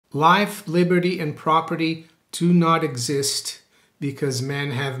Life, liberty, and property do not exist because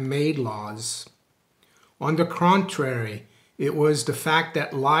men have made laws. On the contrary, it was the fact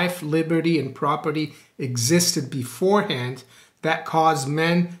that life, liberty, and property existed beforehand that caused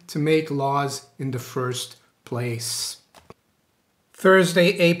men to make laws in the first place. Thursday,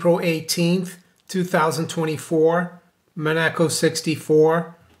 April 18th, 2024, Monaco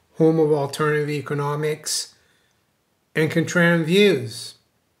 64, home of alternative economics and contrarian views.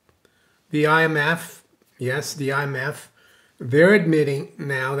 The IMF, yes, the IMF, they're admitting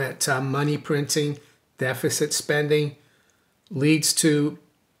now that money printing, deficit spending leads to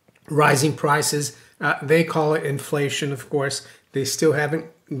rising prices. They call it inflation, of course. They still haven't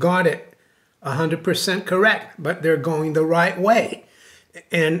got it 100% correct, but they're going the right way.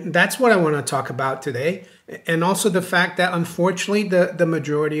 And that's what I want to talk about today. And also the fact that, unfortunately, the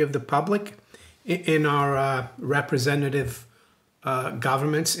majority of the public in our representative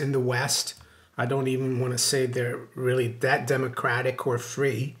governments in the West, I don't even want to say they're really that democratic or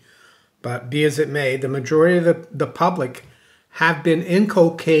free, but be as it may, the majority of the public have been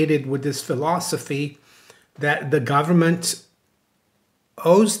inculcated with this philosophy that the government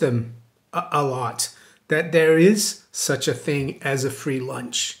owes them a lot, that there is such a thing as a free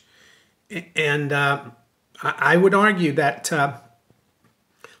lunch. And I would argue that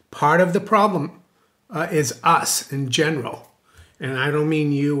part of the problem is us in general. And I don't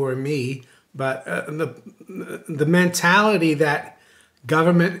mean you or me, but the mentality that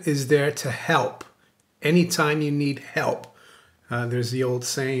government is there to help anytime you need help. There's the old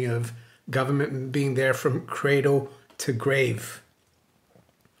saying of government being there from cradle to grave.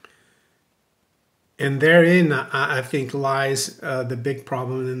 And therein, I think, lies the big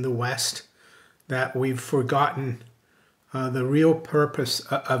problem in the West, that we've forgotten the real purpose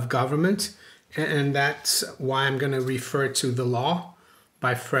of government. And that's why I'm going to refer to The Law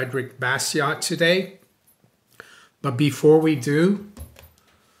by Frederick Bastiat today. But before we do,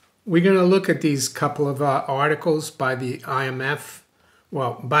 we're going to look at these couple of articles by the IMF,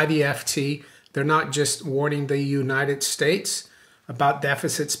 well, by the FT. They're not just warning the United States about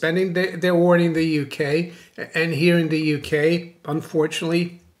deficit spending, they're warning the UK. And here in the UK,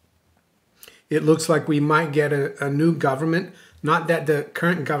 unfortunately, it looks like we might get a new government. Not that the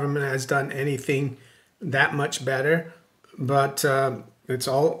current government has done anything that much better, but it's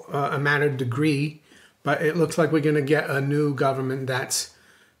all a matter of degree. But it looks like we're going to get a new government that's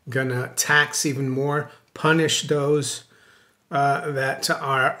going to tax even more, punish those that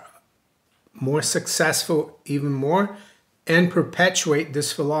are more successful even more, and perpetuate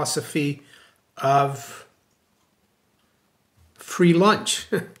this philosophy of free lunch.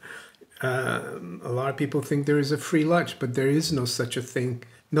 A lot of people think there is a free lunch, but there is no such a thing,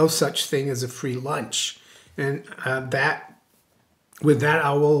 no such thing as a free lunch. And with that,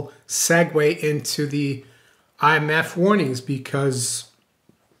 I will segue into the IMF warnings, because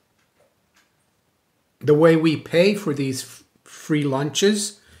the way we pay for these free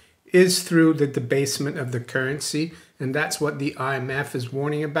lunches is through the debasement of the currency, and that's what the IMF is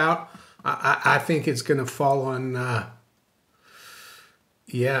warning about. I think it's going to fall on,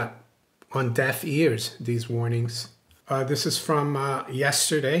 on deaf ears, these warnings. This is from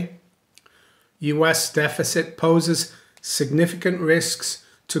yesterday. U.S. deficit poses significant risks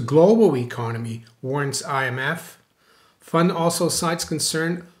to global economy, warns IMF. Fund also cites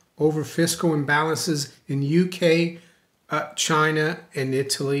concern over fiscal imbalances in UK, China, and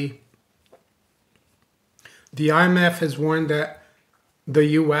Italy. The IMF has warned that the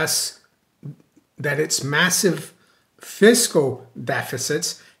U.S., that its massive fiscal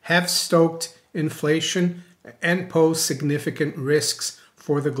deficits have stoked inflation and pose significant risks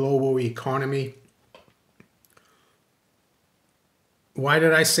for the global economy. Why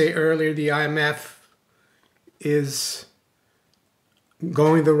did I say earlier the IMF is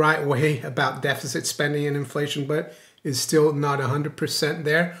going the right way about deficit spending and inflation, but is still not 100%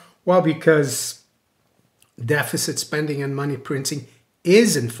 there? Well, because deficit spending and money printing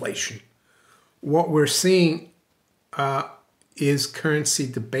is inflation. What we're seeing is currency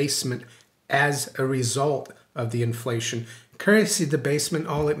debasement as a result of the inflation. Currency debasement,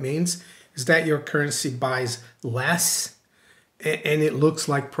 all it means is that your currency buys less and it looks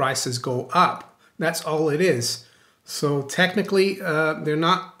like prices go up. That's all it is. So technically, they're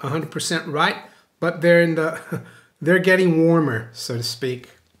not 100% right, but they're getting warmer, so to speak.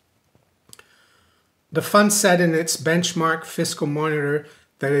 The fund said in its benchmark fiscal monitor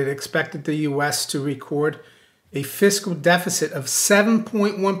that it expected the U.S. to record a fiscal deficit of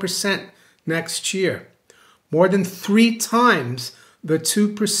 7.1% next year, more than 3 times the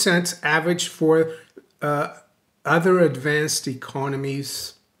 2% average for other advanced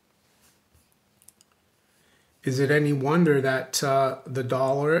economies. Is it any wonder that the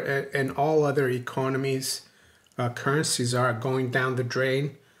dollar and all other economies, currencies are going down the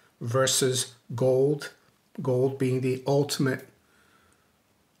drain versus gold? Gold being the ultimate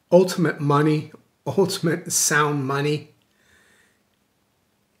money, ultimate sound money.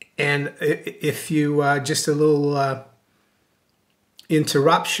 And if you, just a little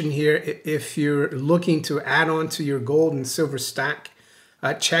interruption here, if you're looking to add on to your gold and silver stack,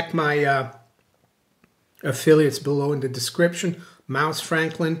 check my affiliates below in the description. Mouse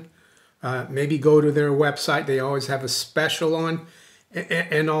Franklin, maybe go to their website. They always have a special on.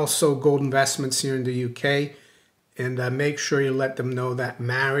 And also Gold Investments here in the UK. And make sure you let them know that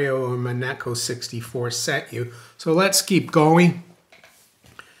Mario or Maneko64 sent you. So let's keep going.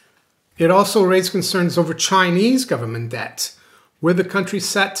 It also raised concerns over Chinese government debt, with the country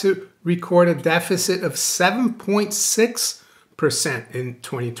set to record a deficit of 7.6% in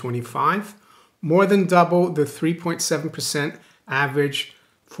 2025, more than double the 3.7% average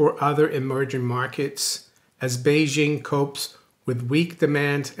for other emerging markets, as Beijing copes with weak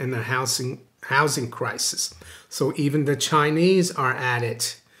demand and a housing crisis. So even the Chinese are at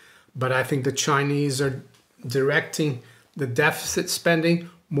it. But I think the Chinese are directing the deficit spending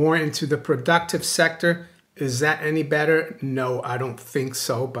more into the productive sector. Is that any better? No, I don't think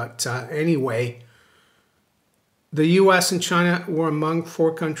so. But anyway, the US and China were among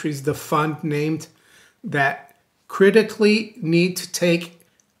 4 countries the fund named that critically need to take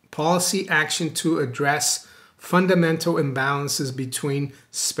policy action to address fundamental imbalances between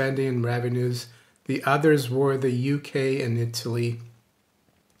spending and revenues. The others were the UK and Italy.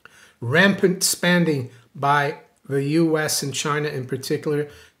 Rampant spending by the US and China in particular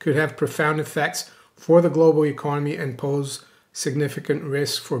could have profound effects for the global economy and pose significant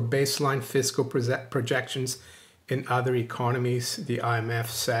risk for baseline fiscal projections in other economies, the IMF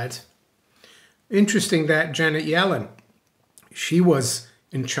said. Interesting that Janet Yellen, she was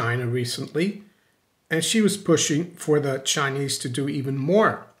in China recently, and she was pushing for the Chinese to do even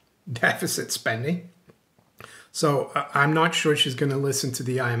more deficit spending. So I'm not sure she's going to listen to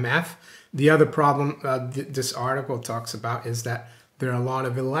the IMF. The other problem this article talks about is that there are a lot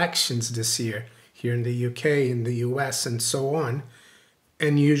of elections this year here in the UK, in the US, and so on.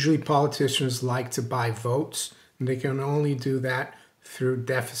 And usually politicians like to buy votes, and they can only do that through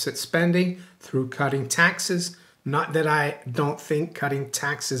deficit spending, through cutting taxes. Not that I don't think cutting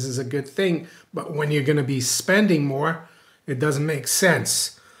taxes is a good thing, but when you're going to be spending more, it doesn't make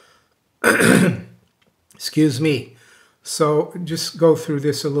sense. Excuse me. So just go through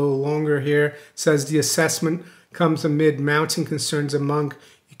this a little longer here. It says the assessment comes amid mounting concerns among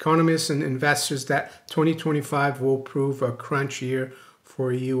economists and investors that 2025 will prove a crunch year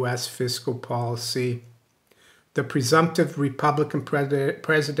for U.S. fiscal policy. The presumptive Republican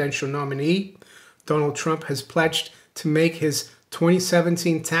presidential nominee, Donald Trump, has pledged to make his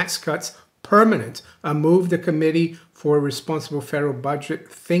 2017 tax cuts permanent, a move the Committee for a Responsible Federal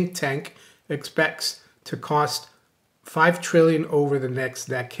Budget think tank expects to cost $5 trillion over the next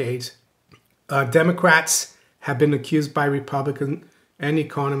decade. Democrats have been accused by Republicans and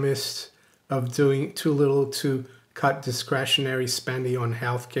economists of doing too little to cut discretionary spending on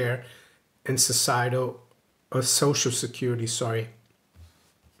healthcare and Social Security.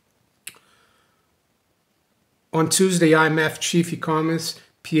 On Tuesday, IMF chief economist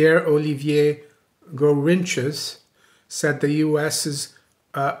Pierre-Olivier Gourinchas said the U.S.'s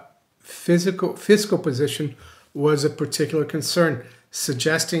fiscal position was a particular concern,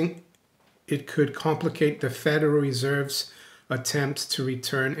 suggesting it could complicate the Federal Reserve's attempts to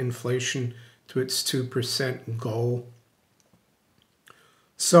return inflation to its 2% goal.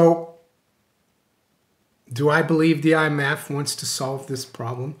 So, do I believe the IMF wants to solve this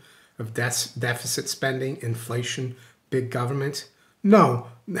problem of deficit spending, inflation, big government? No,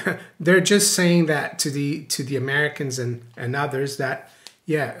 they're just saying that to the Americans and others that,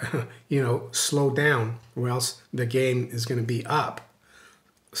 yeah, slow down or else the game is going to be up.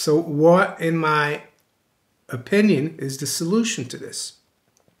 So what, in my opinion, is the solution to this?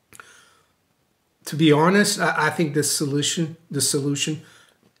 To be honest, I think the solution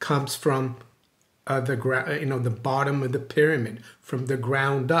comes from the bottom of the pyramid, from the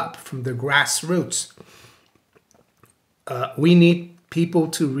ground up, from the grassroots. We need people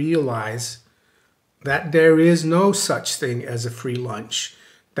to realize that there is no such thing as a free lunch,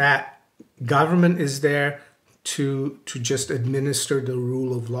 that government is there to just administer the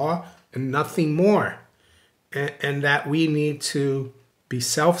rule of law and nothing more, and that we need to be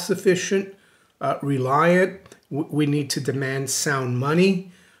self-sufficient, reliant. We need to demand sound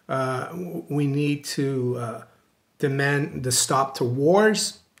money. We need to demand the stop to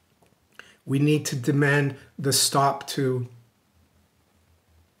wars. We need to demand the stop to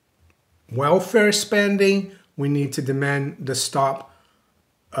welfare spending. We need to demand the stop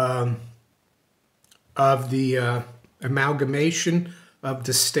of the amalgamation of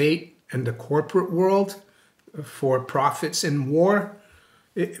the state and the corporate world for profits in war.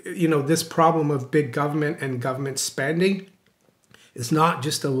 This problem of big government and government spending is not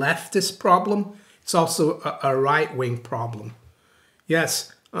just a leftist problem, it's also a right-wing problem.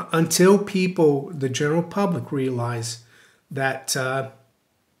 Yes, until people, the general public, realize that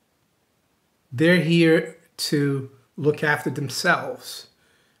they're here to look after themselves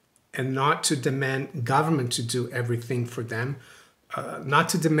and not to demand government to do everything for them, not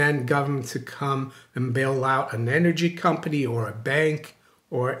to demand government to come and bail out an energy company or a bank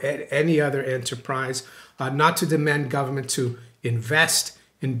or any other enterprise, not to demand government to invest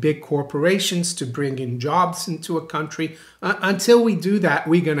in big corporations to bring in jobs into a country. Until we do that,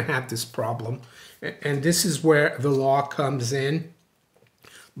 we're going to have this problem. And this is where the law comes in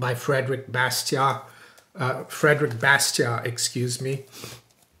by Frederick Bastiat, excuse me.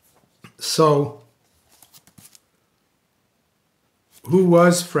 So, who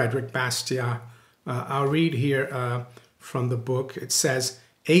was Frederick Bastiat? I'll read here from the book. It says,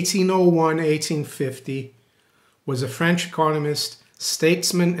 1801-1850, was a French economist,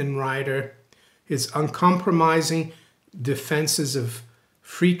 statesman, and writer. His uncompromising defenses of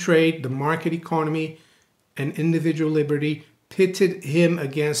free trade, the market economy, and individual liberty pitted him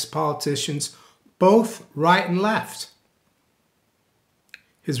against politicians, both right and left.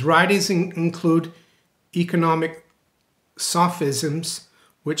 His writings include economic sophisms,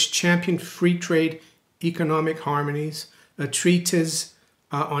 which championed free trade economic harmonies, a treatise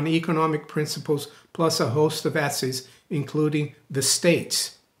on economic principles, plus a host of essays, including The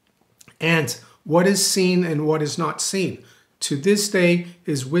State, and What is Seen and What is Not Seen. To this day,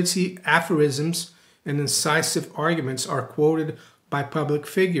 his witty aphorisms and incisive arguments are quoted by public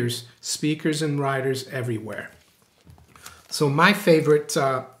figures, speakers, and writers everywhere. So my favorite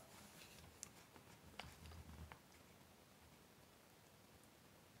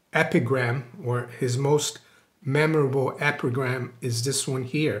epigram, or his most memorable epigram, is this one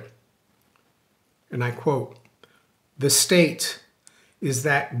here. And I quote, "The state is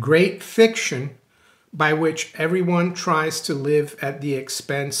that great fiction by which everyone tries to live at the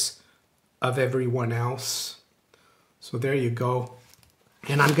expense of everyone else." So there you go.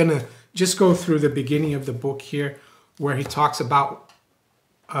 And I'm going to just go through the beginning of the book here, where he talks about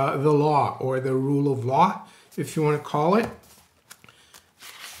the law, or the rule of law, if you want to call it.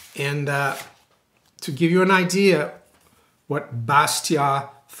 And to give you an idea what Bastiat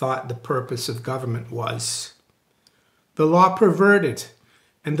thought the purpose of government was. The law perverted,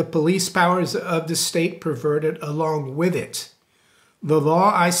 and the police powers of the state perverted along with it. The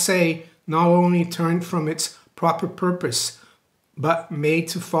law, I say, not only turned from its proper purpose, but made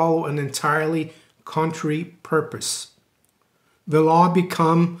to follow an entirely contrary purpose. The law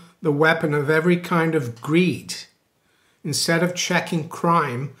become the weapon of every kind of greed. Instead of checking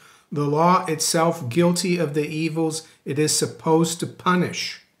crime, the law itself guilty of the evils it is supposed to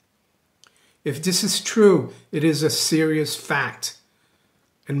punish. If this is true, it is a serious fact,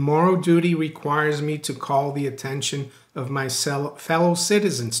 and moral duty requires me to call the attention of my fellow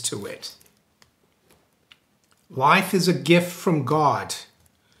citizens to it. Life is a gift from God.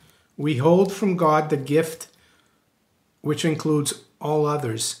 We hold from God the gift which includes all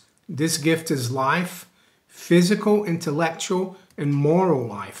others. This gift is life, physical, intellectual, and moral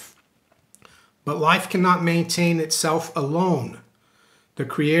life. But life cannot maintain itself alone. The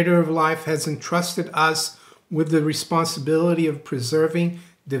Creator of life has entrusted us with the responsibility of preserving,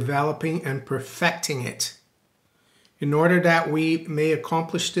 developing, and perfecting it. In order that we may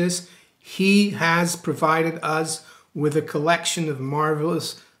accomplish this, He has provided us with a collection of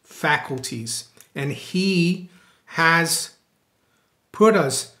marvelous faculties, and He has put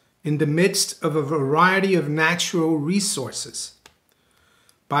us in the midst of a variety of natural resources.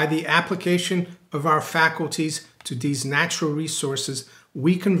 By the application of our faculties to these natural resources,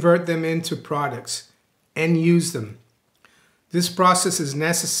 we convert them into products and use them. This process is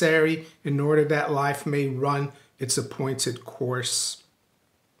necessary in order that life may run its appointed course.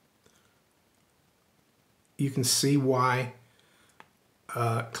 You can see why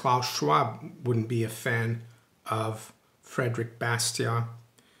Klaus Schwab wouldn't be a fan of Frederick Bastiat,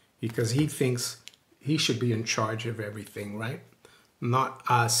 because he thinks he should be in charge of everything, right? Not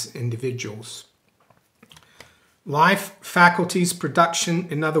us individuals. Life, faculties, production,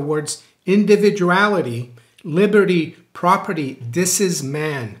 in other words, individuality, liberty, property, this is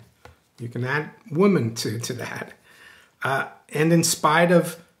man. You can add woman to that. And in spite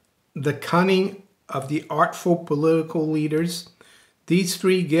of the cunning of the artful political leaders. These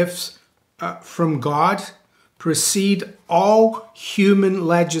three gifts from God precede all human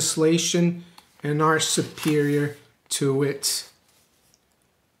legislation and are superior to it.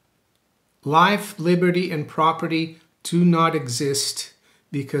 Life, liberty, and property do not exist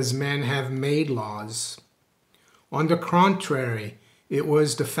because men have made laws. On the contrary, it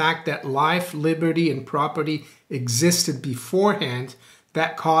was the fact that life, liberty, and property existed beforehand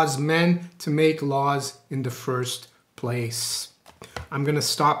that caused men to make laws in the first place. I'm going to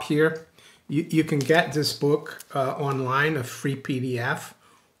stop here. You can get this book online, a free PDF,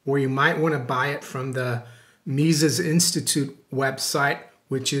 or you might want to buy it from the Mises Institute website,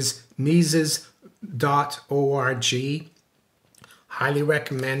 which is mises.org. Highly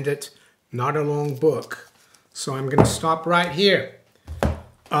recommend it. Not a long book. So I'm going to stop right here.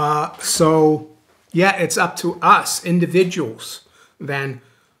 Yeah, it's up to us, individuals, then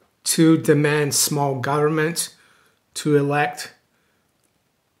to demand small government, to elect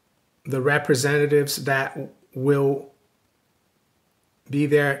the representatives that will be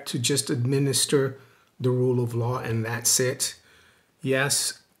there to just administer the rule of law, and that's it.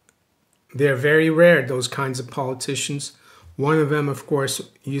 Yes, they're very rare, those kinds of politicians. One of them, of course,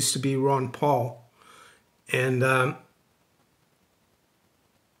 used to be Ron Paul. And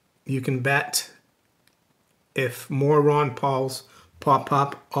you can bet if more Ron Pauls pop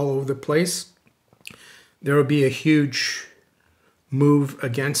up all over the place, there will be a huge move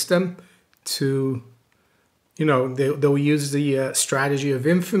against them to, you know, they'll use the strategy of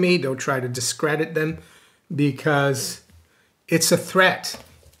infamy. They'll try to discredit them because it's a threat.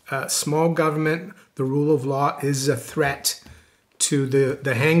 Small government, the rule of law is a threat to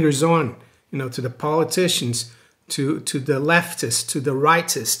the hangers-on, you know, to the politicians, to the leftists, to the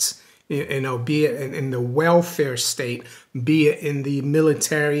rightists, you know, be it in the welfare state, be it in the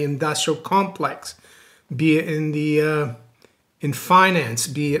military-industrial complex, be it in the in finance,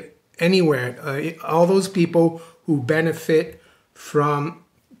 be it anywhere. All those people who benefit from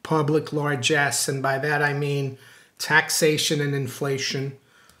public largesse, and by that I mean taxation and inflation.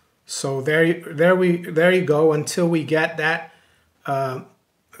 So there you go. Until we get that a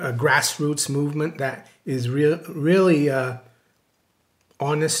grassroots movement that is really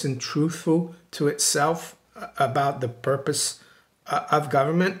honest and truthful to itself about the purpose of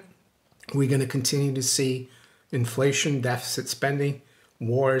government, we're going to continue to see inflation, deficit spending,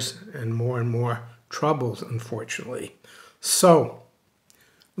 wars, and more troubles, unfortunately. So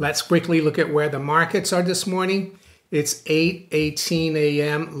let's quickly look at where the markets are this morning. It's 8:18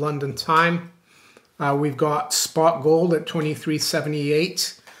 a.m. London time. We've got spot gold at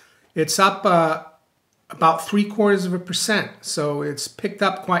 23.78. It's up about 0.75%, so it's picked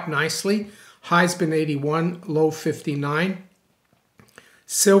up quite nicely. High's been 81, low 59.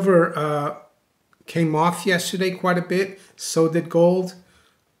 Silver came off yesterday quite a bit. So did gold.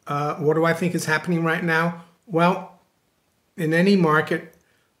 What do I think is happening right now? Well, in any market,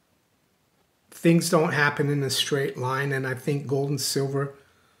 things don't happen in a straight line, and I think gold and silver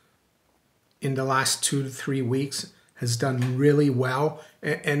in the last 2 to 3 weeks has done really well.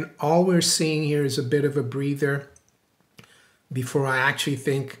 And all we're seeing here is a bit of a breather before I actually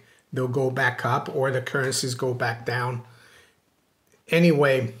think they'll go back up or the currencies go back down.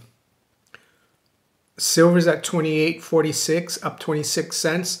 Anyway, silver's at 28.46, up 26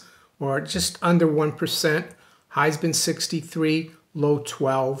 cents, or just under 1%. High's been 63, low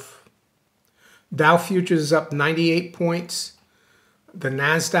 12. Dow futures is up 98 points. The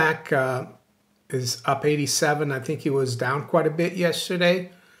NASDAQ is up 87. I think it was down quite a bit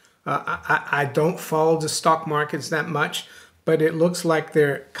yesterday. I don't follow the stock markets that much, but it looks like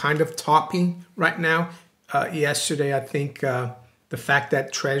they're kind of topping right now. Yesterday, I think the fact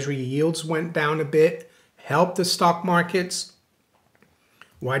that Treasury yields went down a bit helped the stock markets.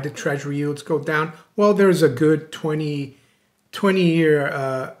 Why did Treasury yields go down? Well, there's a good 20-year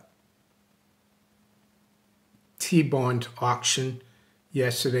T-bond auction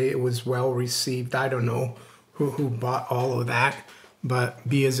yesterday. It was well received. I don't know who bought all of that, but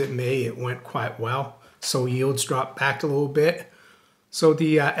be as it may, it went quite well. So yields dropped back a little bit. So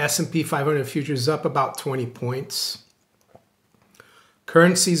the S&P 500 futures up about 20 points.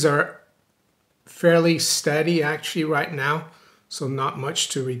 Currencies are fairly steady actually right now, so not much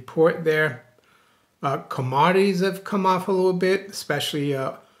to report there. Commodities have come off a little bit, especially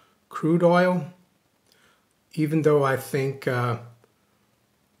crude oil, even though I think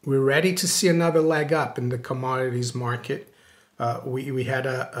we're ready to see another leg up in the commodities market. We had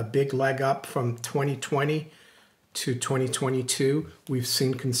a big leg up from 2020 to 2022. We've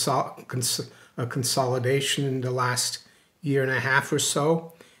seen a consolidation in the last year and a half or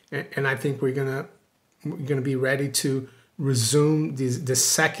so. and I think we're gonna be ready to resume the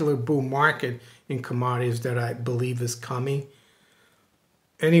secular bull market in commodities that I believe is coming.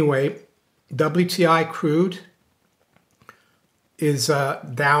 Anyway, WTI crude is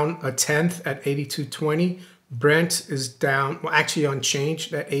down 1/10 at 82.20. Brent is down, well, actually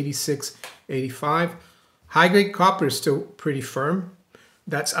unchanged at 86.85. High-grade copper is still pretty firm.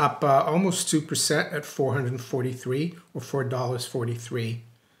 That's up almost 2% at 443 or $4.43.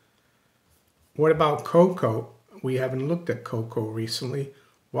 What about cocoa? We haven't looked at cocoa recently.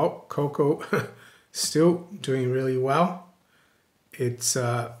 Well, cocoa still doing really well. It's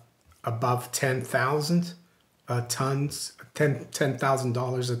above 10,000 tons,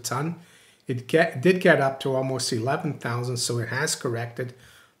 $10,000 a ton. It did get up to almost 11,000, so it has corrected,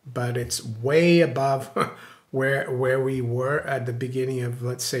 but it's way above where we were at the beginning of,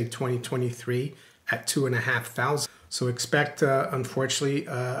 let's say, 2023 at 2,500. So expect, unfortunately,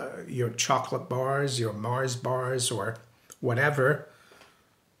 your chocolate bars, your Mars bars, or whatever,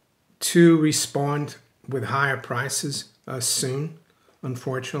 to respond with higher prices soon,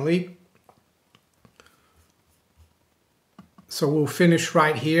 unfortunately. So we'll finish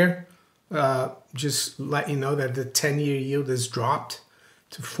right here. Just let you know that the 10-year yield has dropped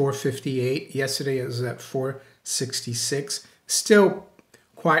to 4.58. Yesterday it was at 4.66. Still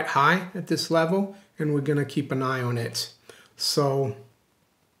quite high at this level, and we're going to keep an eye on it. So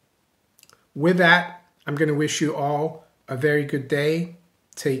with that, I'm going to wish you all a very good day.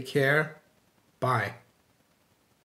 Take care. Bye.